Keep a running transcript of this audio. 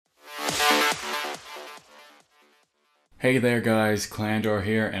Hey there guys, Clandor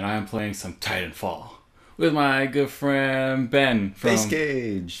here, and I'm playing some Titanfall with my good friend Ben Face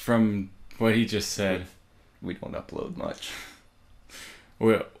Cage. from what he just said. We don't upload much.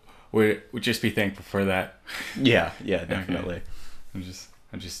 We'll, we'll just be thankful for that. Yeah, definitely. Okay.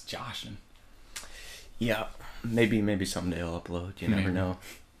 I'm just joshing. Yeah, maybe someday I'll upload. You never know.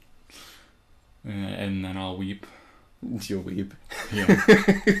 And then I'll weep. You'll weep. Yeah.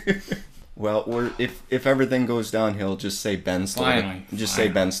 Well, if everything goes downhill, just say Ben stole say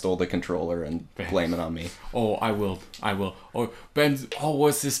Ben stole the controller and blame it on me. Oh, I will. Oh,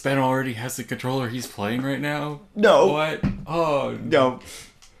 what's this? Ben already has the controller he's playing right now? No. What? Oh, no.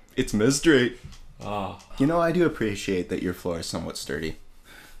 It's mystery. Oh. You know, I do appreciate that your floor is somewhat sturdy.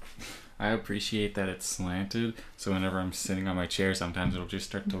 I appreciate that it's slanted, so whenever I'm sitting on my chair, sometimes it'll just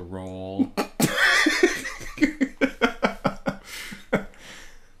start to roll.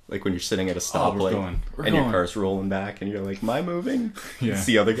 Like when you're sitting at a stoplight and your car's rolling back and you're like, am I moving? Yeah. It's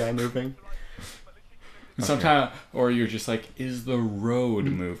the other guy moving. Sometimes, or you're just like, is the road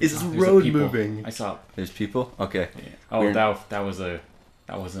moving? Is the road moving? I saw. There's people? Okay. Yeah. Oh, that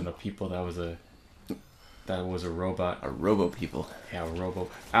wasn't a people. That was a robot. A robo people. Yeah, a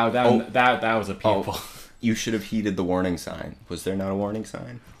robo. Oh, that was a people. Oh, you should have heeded the warning sign. Was there not a warning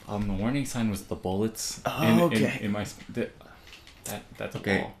sign? The warning sign was the bullets. Oh, okay. In my. That's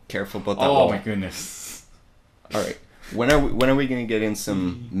okay. Wall. Careful about that wall. Oh my goodness. All right. When are we gonna get in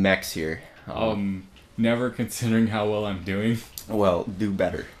some mechs here? Never, considering how well I'm doing. Well, do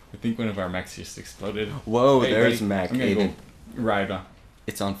better. I think one of our mechs just exploded. Whoa, hey, there's buddy, mech. I'm gonna go ride on.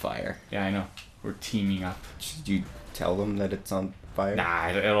 It's on fire. Yeah, I know. We're teaming up. Did you tell them that it's on fire?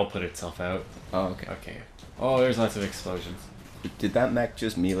 Nah, it'll put itself out. Oh, okay. Okay. Oh, there's lots of explosions. Did that mech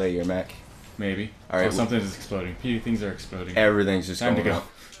just melee your mech? Maybe. All right. Oh, something's exploding. Things are exploding. Everything's just time to go.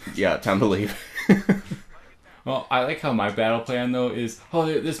 Yeah, time to leave. Well, I like how my battle plan though is,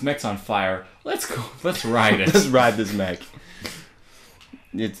 this mech's on fire. Let's go. Let's ride it. Let's ride this mech.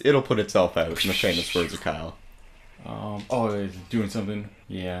 It'll put itself out. In the famous words of Kyle. They're doing something.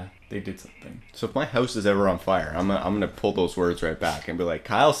 Yeah, they did something. So if my house is ever on fire, I'm gonna pull those words right back and be like,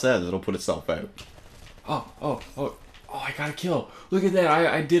 Kyle says it'll put itself out. Oh, I got a kill. Look at that.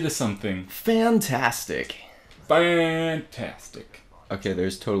 I did something. Fantastic. Fantastic. Okay,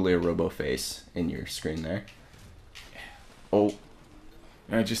 there's totally a robo face in your screen there. Oh.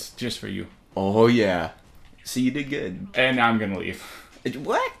 Just for you. Oh, yeah. See, you did good. And now I'm gonna leave.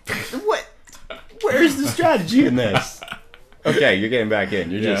 What? What? Where's the strategy in this? Okay, you're getting back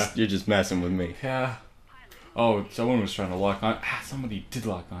in. You're just messing with me. Yeah. Oh, someone was trying to lock on. Somebody did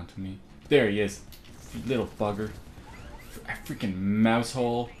lock on to me. There he is. You little bugger. A freaking mouse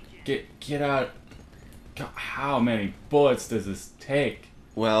hole. Get out. God, how many bullets does this take?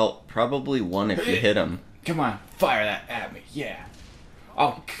 Well, probably one if you hit him. Come on, fire that at me. Yeah.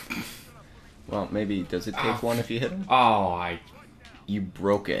 Oh. Well, maybe does it take one if you hit him? Oh, You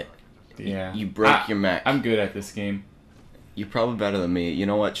broke it. Yeah. You broke your mech. I'm good at this game. You're probably better than me. You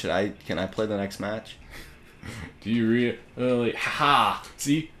know what? Can I play the next match? Do you really? Ha!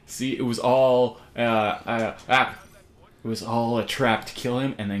 See, it was all it was all a trap to kill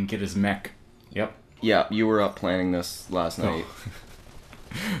him and then get his mech. Yep. Yeah, you were up planning this last night.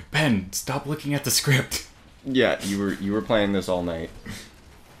 Ben, stop looking at the script. Yeah, you were planning this all night.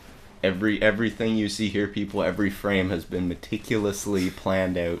 Everything you see here, people, every frame has been meticulously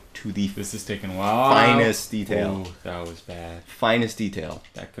planned out to the This is taking a while. Finest detail. Oh, that was bad. Finest detail.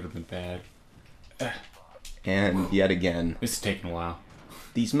 That could have been bad. And yet again, This is taking a while.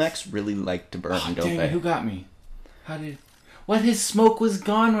 These mechs really like to burn, don't dang they? Who got me? What? His smoke was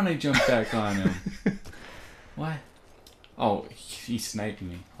gone when I jumped back on him. What? Oh, he sniped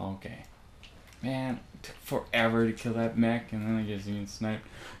me. Okay. Man, it took forever to kill that mech, and then I just even sniped.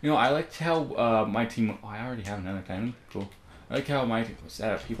 You know, I liked how my team... Oh, I already have another time. Cool. I like how my team was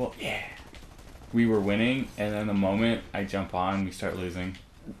set up. People... Yeah. We were winning, and then the moment I jump on, we start losing.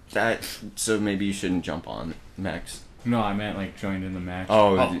 So maybe you shouldn't jump on mechs. No, I meant like joined in the match.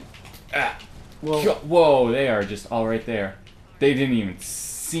 Oh. Whoa, they are just all right there. They didn't even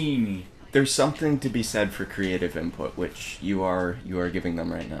see me. There's something to be said for creative input, which you are giving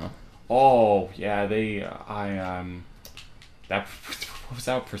them right now. Oh, yeah, what was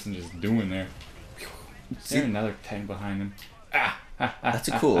that person just doing there? Is there another tank behind him? That's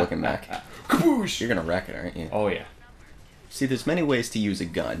a cool looking mech. You're gonna wreck it, aren't you? Oh, yeah. See, there's many ways to use a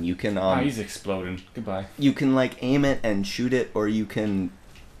gun. You can he's exploding. Goodbye. You can like aim it and shoot it, or you can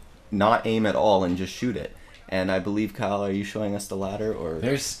not aim at all and just shoot it. And I believe, Kyle, are you showing us the ladder, or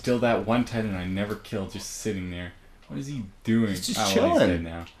there's still that one Titan I never killed, just sitting there. What is he doing? He's just chilling.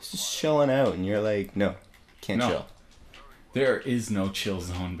 He's He's just chilling out, and you're like, no, can't chill. There is no chill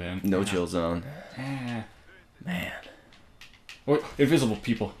zone, Ben. No chill zone. Ah. Man. Oh, invisible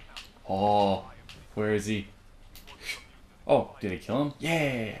people. Oh, where is he? Oh, did I kill him?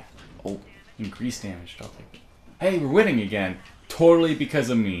 Yeah. Oh, increased damage. Hey, we're winning again. Totally because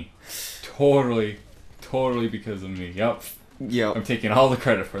of me. Totally because of me. Yep. I'm taking all the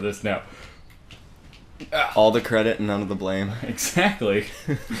credit for this now. All the credit and none of the blame. Exactly.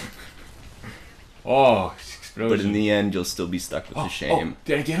 Oh, explosion. But in the end, you'll still be stuck with the shame. Oh,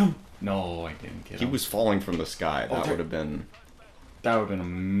 did I get him? No, I didn't get him. He was falling from the sky. That would have been... That would have been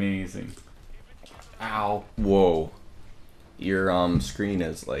amazing. Ow. Whoa. Your screen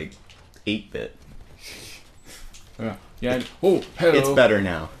is like 8-bit. Yeah. Oh, hello. It's better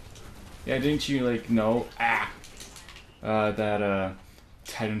now. Yeah, didn't you know? That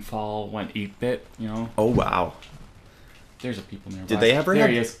Titanfall went 8-bit. You know. Oh wow. There's a people nearby. Did they ever there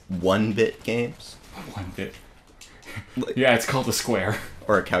have he is. 1-bit games? 1-bit. Yeah, it's called a square.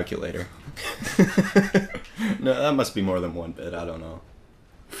 Or a calculator. No, that must be more than 1-bit. I don't know.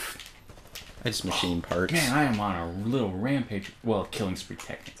 I just machine parts. Man, I am on a little rampage. Well, killing spree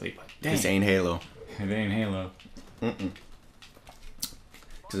technically, but dang. This ain't Halo. It ain't Halo.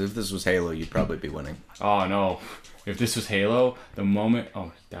 Because if this was Halo, you'd probably be winning. Oh no. If this was Halo, the moment... Oh,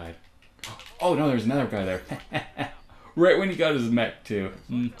 he died. Oh no, there's another guy there. Right when he got his mech too.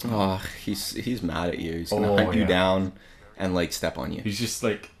 Oh, he's mad at you. He's gonna hunt you down and step on you. He's just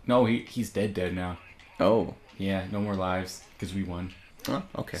no, he's dead now. Oh. Yeah, no more lives because we won. Oh,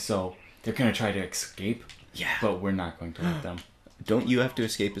 okay. So they're gonna try to escape. Yeah. But we're not going to let them. Don't you have to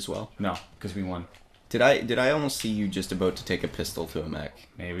escape as well? No, because we won. Did I almost see you just about to take a pistol to a mech?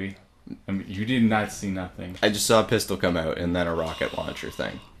 Maybe. I mean, you did not see nothing. I just saw a pistol come out and then a rocket launcher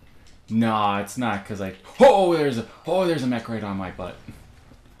thing. No, it's not because there's a mech right on my butt.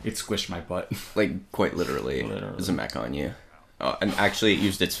 It squished my butt. Quite literally. There's a mech on you. Oh, and actually it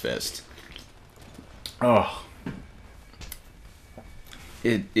used its fist. Oh.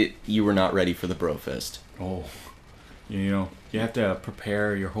 You were not ready for the bro fist. Oh. You have to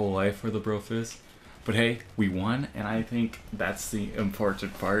prepare your whole life for the bro fist. But hey, we won, and I think that's the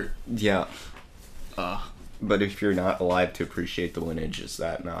important part. Yeah. But if you're not alive to appreciate the winnage, is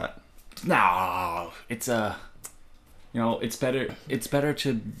that not? No, it's it's better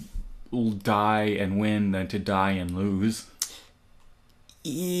to die and win than to die and lose.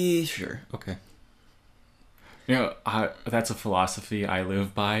 Sure. Okay. That's a philosophy I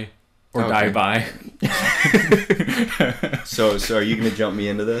live by, or die by. So are you gonna jump me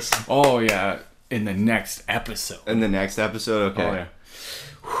into this? Oh yeah, in the next episode. In the next episode, okay. Oh yeah.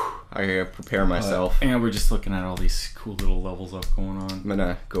 I gotta prepare myself. And we're just looking at all these cool little levels up going on. I'm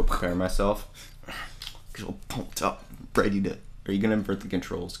gonna go prepare myself. All pumped up, ready to. Are you gonna invert the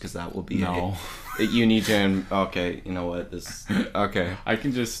controls? Because that will be no. You need to. Okay, you know what? Okay. I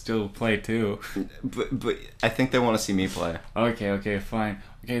can just still play too. But I think they want to see me play. Okay, fine.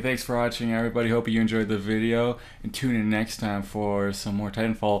 Okay, thanks for watching, everybody. Hope you enjoyed the video, and tune in next time for some more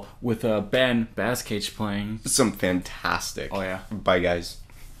Titanfall with Ben Baskage playing. Some fantastic. Oh yeah. Bye, guys.